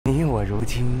我如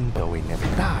今都为那位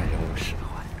大人物使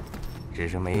唤，只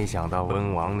是没想到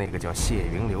温王那个叫谢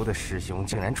云流的师兄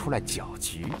竟然出来搅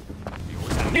局。留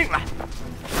下命来！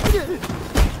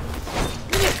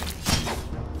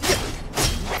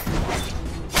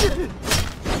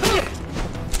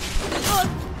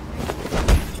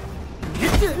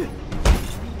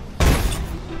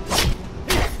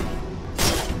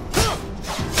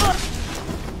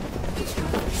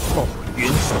浩元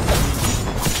神，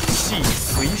气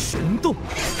随神动。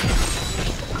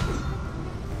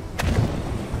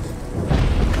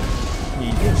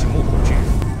你便是幕后之人。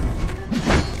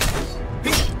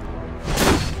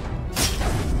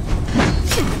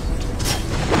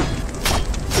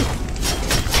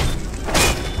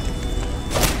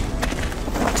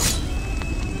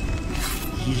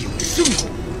一有生火，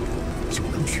就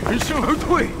能全身而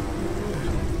退。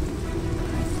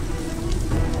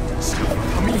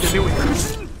 命的那位可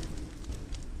是，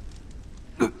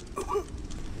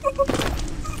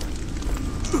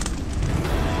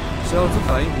小子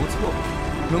反应不错，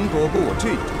能躲过我这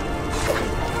一招。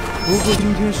不过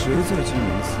今天实在惊人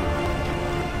死，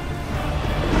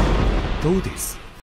都得死。